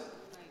doesn't.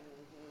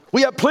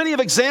 We have plenty of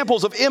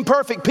examples of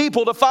imperfect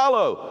people to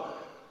follow.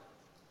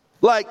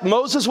 Like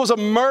Moses was a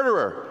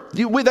murderer.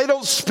 They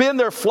don't spin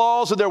their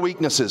flaws and their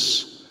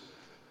weaknesses.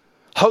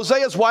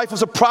 Hosea's wife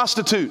was a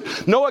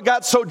prostitute. Noah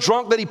got so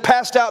drunk that he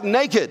passed out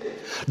naked.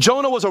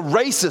 Jonah was a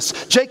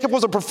racist. Jacob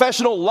was a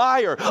professional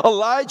liar.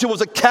 Elijah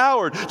was a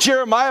coward.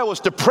 Jeremiah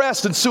was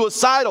depressed and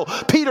suicidal.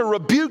 Peter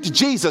rebuked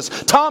Jesus.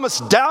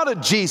 Thomas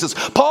doubted Jesus.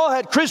 Paul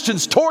had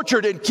Christians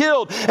tortured and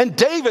killed. And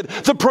David,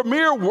 the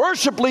premier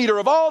worship leader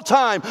of all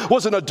time,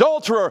 was an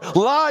adulterer,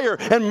 liar,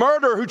 and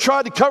murderer who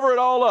tried to cover it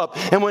all up.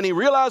 And when he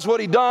realized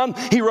what he'd done,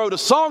 he wrote a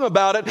song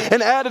about it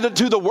and added it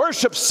to the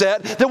worship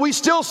set that we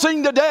still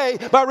sing today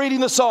by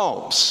reading the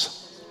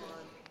Psalms.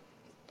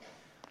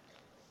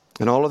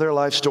 And all of their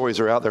life stories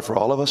are out there for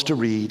all of us to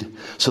read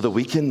so that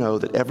we can know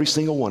that every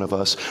single one of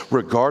us,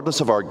 regardless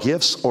of our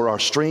gifts or our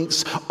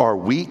strengths, are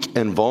weak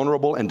and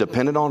vulnerable and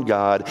dependent on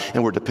God,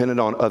 and we're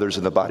dependent on others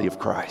in the body of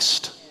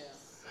Christ.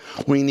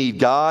 We need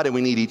God and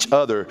we need each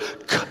other,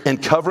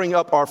 and covering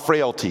up our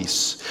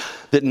frailties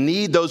that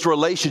need those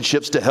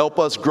relationships to help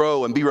us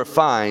grow and be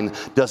refined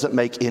doesn't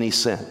make any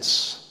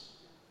sense.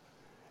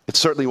 It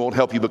certainly won't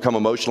help you become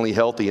emotionally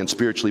healthy and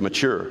spiritually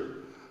mature.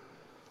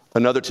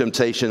 Another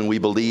temptation we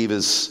believe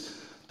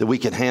is that we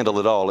can handle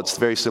it all. It's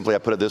very simply, I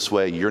put it this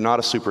way: you're not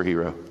a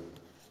superhero.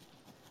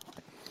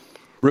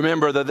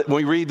 Remember that when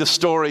we read the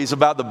stories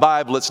about the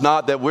Bible, it's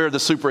not that we're the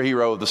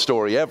superhero of the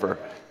story ever.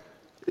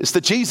 It's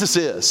that Jesus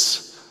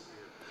is.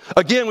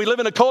 Again, we live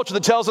in a culture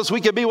that tells us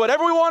we can be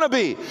whatever we want to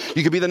be.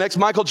 You could be the next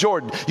Michael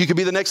Jordan. You could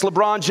be the next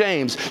LeBron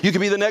James. You could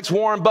be the next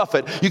Warren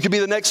Buffett. You could be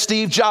the next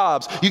Steve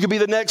Jobs. You could be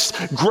the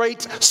next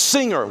great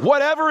singer.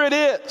 Whatever it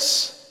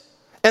is.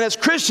 And as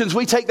Christians,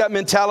 we take that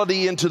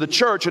mentality into the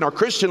church and our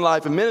Christian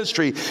life and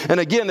ministry.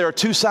 And again, there are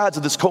two sides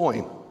of this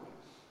coin.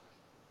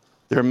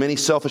 There are many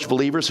selfish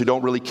believers who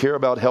don't really care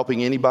about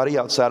helping anybody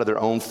outside of their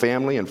own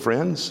family and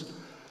friends.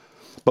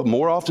 But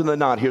more often than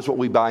not, here's what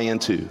we buy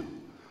into.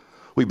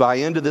 We buy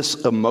into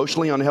this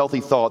emotionally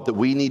unhealthy thought that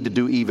we need to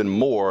do even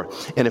more,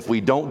 and if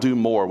we don't do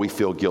more, we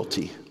feel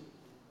guilty.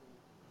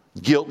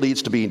 Guilt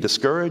leads to being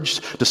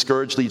discouraged.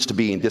 Discouraged leads to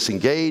being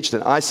disengaged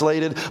and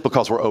isolated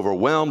because we're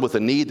overwhelmed with a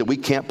need that we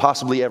can't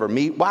possibly ever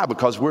meet. Why?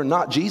 Because we're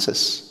not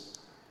Jesus.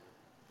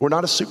 We're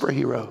not a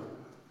superhero.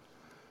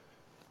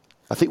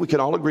 I think we can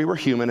all agree we're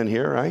human in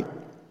here, right?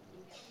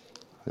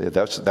 Yeah,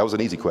 that was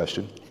an easy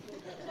question.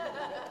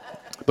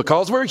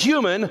 Because we're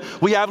human,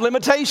 we have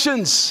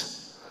limitations.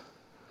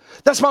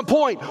 That's my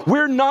point.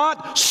 We're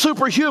not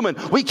superhuman.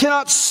 We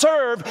cannot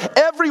serve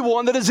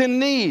everyone that is in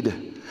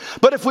need.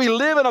 But if we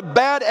live in a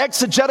bad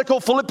exegetical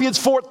Philippians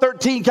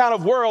 4:13 kind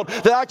of world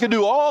that I can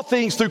do all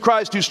things through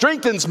Christ who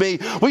strengthens me,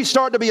 we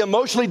start to be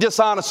emotionally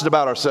dishonest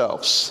about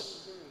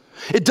ourselves.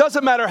 It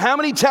doesn't matter how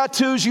many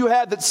tattoos you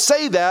have that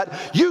say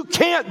that, you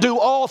can't do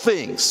all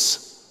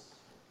things.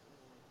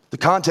 The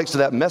context of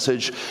that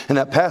message and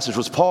that passage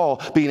was Paul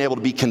being able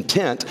to be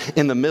content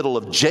in the middle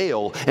of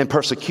jail and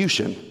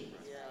persecution.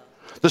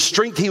 The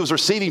strength he was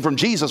receiving from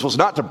Jesus was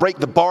not to break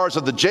the bars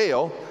of the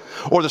jail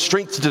or the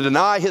strength to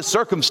deny his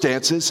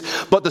circumstances,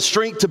 but the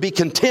strength to be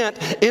content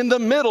in the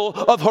middle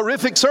of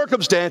horrific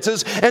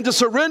circumstances and to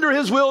surrender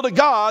his will to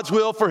God's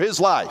will for his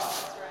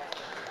life.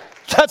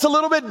 That's a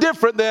little bit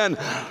different than,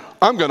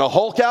 I'm going to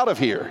Hulk out of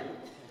here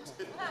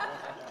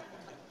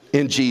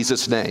in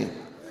Jesus' name.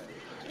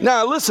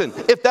 Now listen,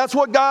 if that's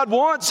what God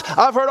wants,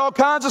 I've heard all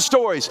kinds of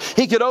stories.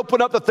 He could open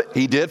up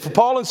he did for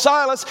Paul and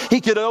Silas. He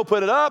could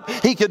open it up.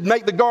 He could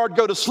make the guard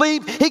go to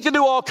sleep. He could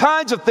do all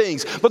kinds of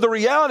things. But the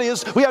reality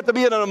is we have to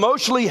be in an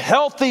emotionally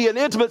healthy and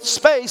intimate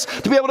space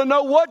to be able to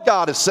know what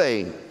God is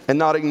saying and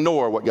not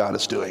ignore what God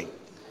is doing.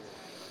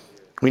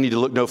 We need to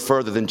look no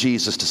further than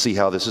Jesus to see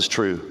how this is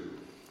true.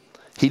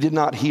 He did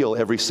not heal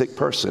every sick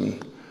person.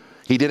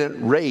 He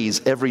didn't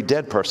raise every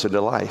dead person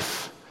to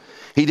life.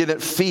 He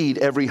didn't feed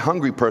every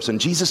hungry person.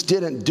 Jesus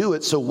didn't do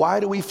it, so why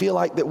do we feel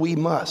like that we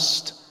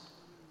must?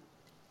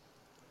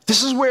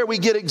 This is where we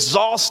get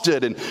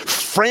exhausted and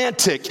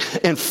frantic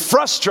and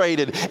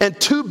frustrated and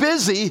too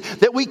busy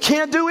that we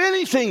can't do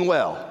anything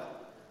well.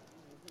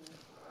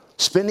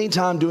 Spending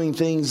time doing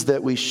things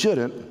that we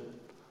shouldn't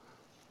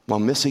while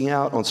missing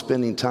out on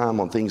spending time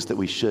on things that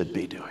we should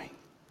be doing.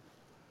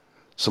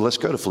 So let's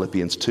go to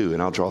Philippians 2,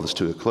 and I'll draw this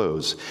to a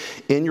close.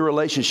 In your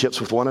relationships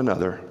with one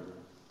another,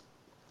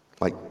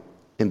 like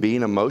in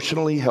being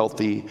emotionally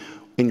healthy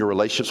in your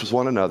relationships with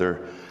one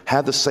another,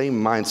 have the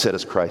same mindset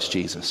as Christ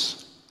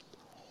Jesus,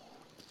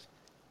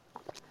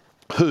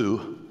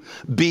 who,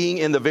 being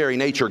in the very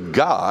nature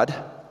God,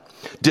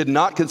 did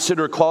not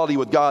consider equality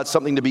with God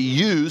something to be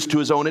used to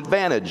his own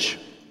advantage.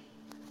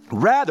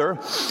 Rather,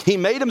 he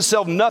made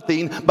himself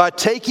nothing by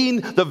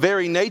taking the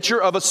very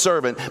nature of a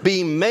servant,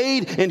 being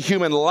made in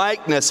human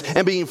likeness,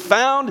 and being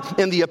found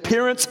in the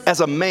appearance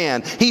as a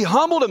man. He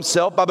humbled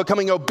himself by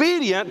becoming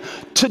obedient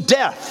to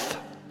death,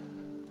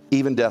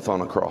 even death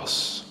on a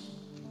cross.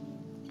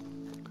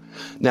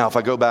 Now, if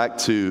I go back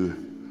to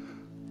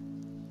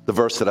the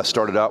verse that I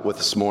started out with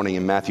this morning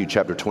in Matthew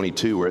chapter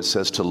 22, where it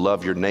says to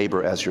love your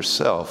neighbor as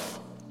yourself.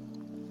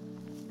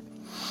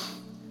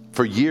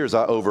 For years,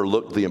 I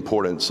overlooked the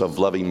importance of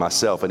loving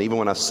myself. And even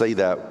when I say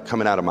that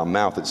coming out of my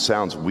mouth, it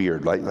sounds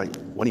weird. Like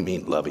what do you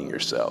mean loving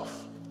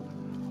yourself?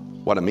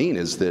 What I mean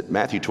is that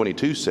Matthew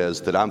 22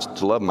 says that I'm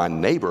to love my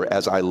neighbor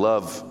as I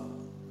love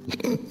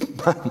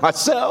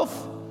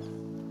myself.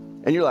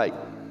 And you're like,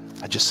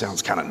 that just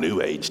sounds kind of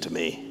new age to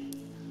me.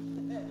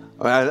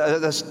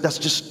 That's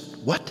just,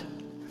 what?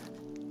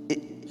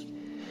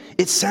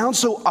 It sounds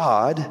so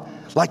odd,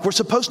 like we're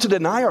supposed to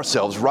deny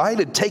ourselves, right?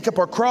 And take up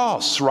our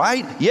cross,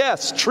 right?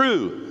 Yes,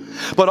 true.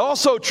 But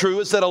also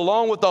true is that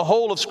along with the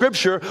whole of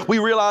Scripture, we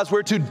realize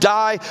we're to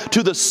die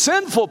to the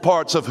sinful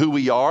parts of who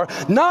we are,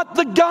 not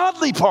the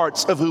godly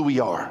parts of who we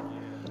are.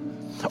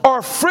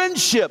 Our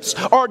friendships,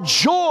 our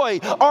joy,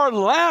 our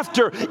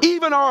laughter,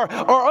 even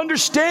our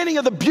understanding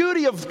of the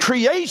beauty of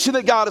creation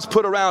that God has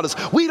put around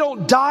us. We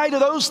don't die to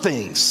those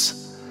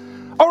things.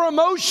 Our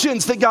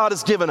emotions that God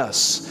has given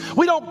us,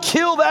 we don't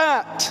kill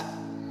that.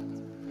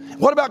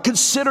 What about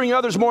considering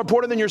others more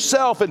important than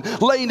yourself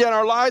and laying down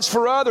our lives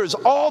for others?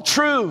 All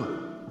true.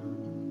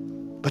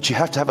 But you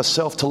have to have a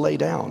self to lay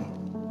down.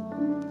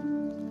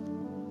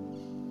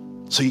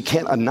 So you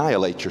can't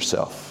annihilate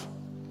yourself.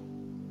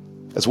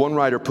 As one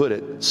writer put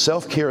it,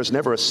 self-care is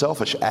never a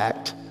selfish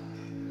act.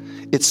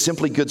 It's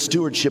simply good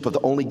stewardship of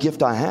the only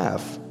gift I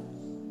have,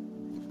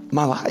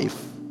 my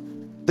life.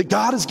 That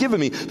God has given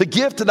me, the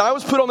gift that I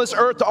was put on this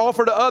earth to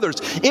offer to others.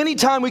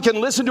 Anytime we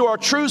can listen to our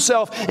true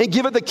self and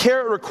give it the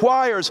care it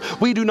requires,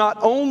 we do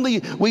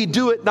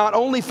it not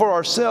only for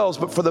ourselves,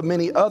 but for the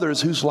many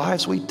others whose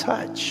lives we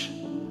touch.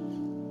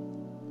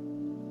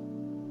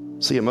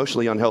 See,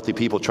 emotionally unhealthy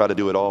people try to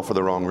do it all for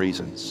the wrong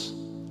reasons.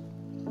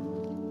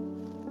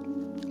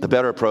 The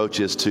better approach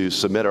is to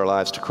submit our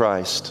lives to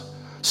Christ,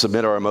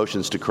 submit our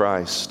emotions to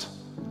Christ,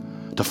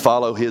 to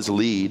follow His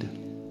lead,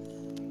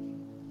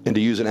 and to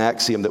use an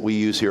axiom that we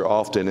use here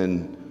often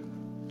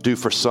and do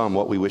for some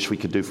what we wish we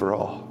could do for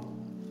all.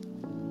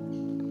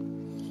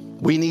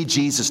 We need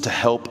Jesus to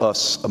help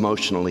us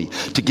emotionally,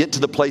 to get to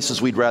the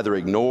places we'd rather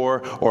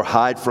ignore or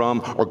hide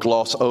from or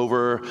gloss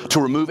over, to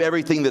remove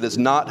everything that is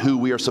not who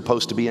we are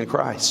supposed to be in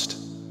Christ.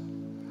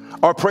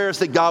 Our prayer is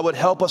that God would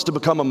help us to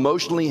become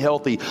emotionally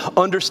healthy,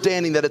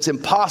 understanding that it's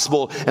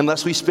impossible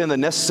unless we spend the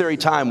necessary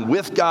time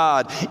with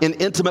God in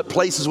intimate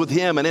places with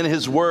Him and in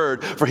His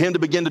Word for Him to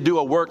begin to do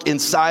a work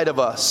inside of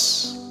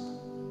us.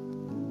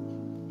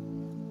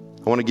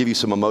 I want to give you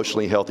some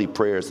emotionally healthy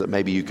prayers that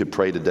maybe you could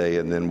pray today,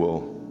 and then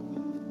we'll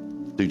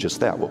do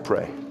just that. We'll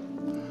pray.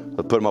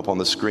 We'll put them up on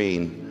the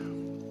screen.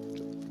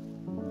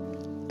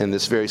 And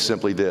this very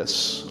simply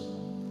this.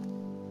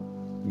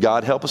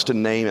 God, help us to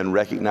name and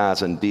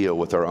recognize and deal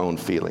with our own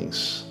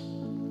feelings.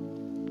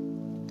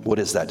 What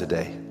is that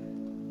today?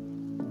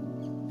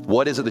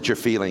 What is it that you're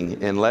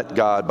feeling? And let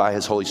God, by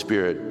His Holy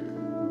Spirit,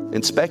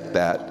 inspect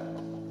that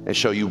and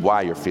show you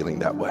why you're feeling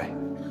that way.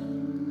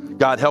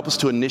 God, help us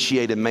to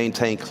initiate and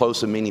maintain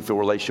close and meaningful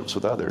relationships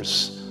with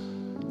others.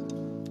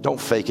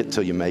 Don't fake it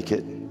till you make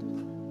it.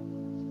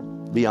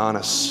 Be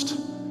honest.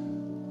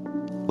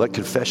 Let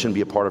confession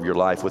be a part of your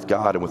life with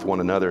God and with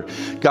one another.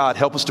 God,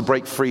 help us to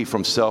break free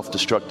from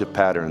self-destructive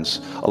patterns.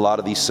 A lot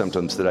of these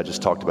symptoms that I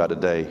just talked about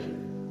today.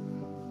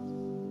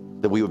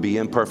 That we would be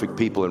imperfect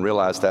people and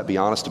realize that, be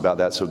honest about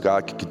that, so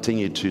God could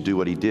continue to do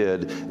what He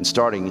did in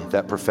starting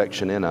that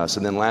perfection in us.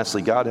 And then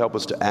lastly, God, help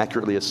us to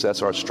accurately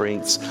assess our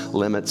strengths,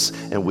 limits,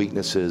 and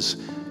weaknesses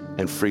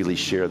and freely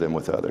share them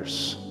with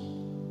others.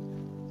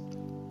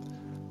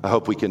 I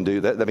hope we can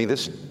do that. I mean,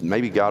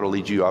 maybe God will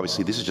lead you.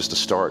 Obviously, this is just a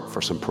start for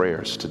some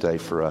prayers today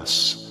for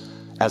us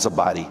as a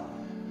body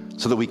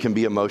so that we can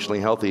be emotionally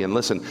healthy. And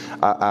listen,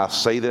 I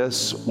say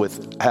this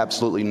with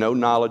absolutely no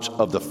knowledge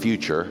of the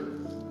future,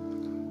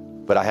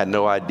 but I had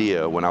no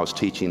idea when I was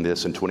teaching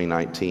this in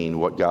 2019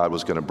 what God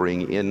was going to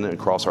bring in and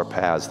across our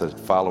paths the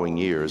following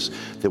years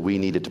that we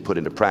needed to put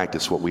into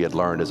practice what we had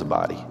learned as a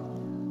body.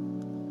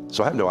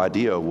 So I have no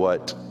idea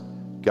what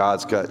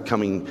God's got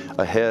coming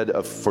ahead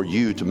for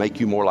you to make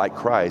you more like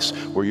Christ,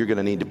 where you're going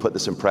to need to put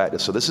this in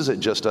practice. So this isn't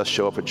just us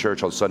show up at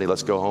church on Sunday,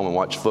 let's go home and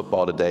watch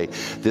football today.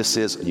 This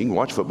is, you can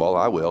watch football,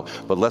 I will,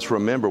 but let's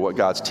remember what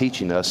God's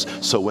teaching us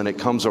so when it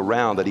comes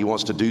around that He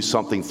wants to do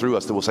something through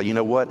us, that we'll say, you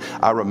know what,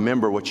 I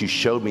remember what you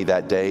showed me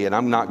that day, and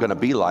I'm not going to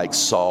be like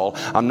Saul.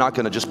 I'm not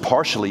going to just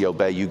partially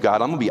obey you,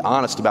 God. I'm going to be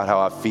honest about how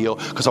I feel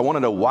because I want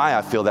to know why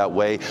I feel that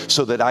way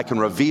so that I can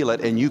reveal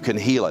it and you can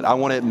heal it. I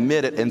want to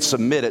admit it and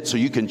submit it so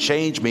you can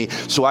change me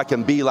so I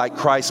can be like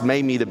Christ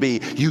made me to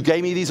be. You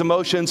gave me these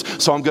emotions,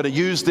 so I'm going to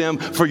use them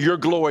for your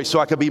glory so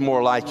I can be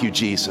more like you,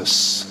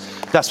 Jesus.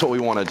 That's what we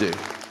want to do.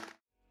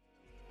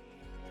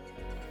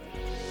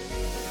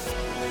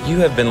 You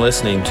have been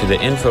listening to the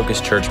In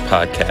Focus Church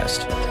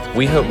podcast.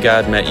 We hope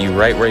God met you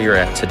right where you're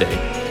at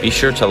today. Be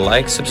sure to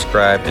like,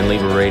 subscribe, and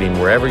leave a rating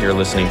wherever you're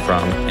listening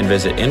from, and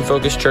visit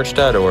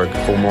infocuschurch.org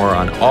for more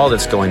on all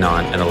that's going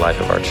on in the life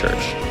of our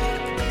church.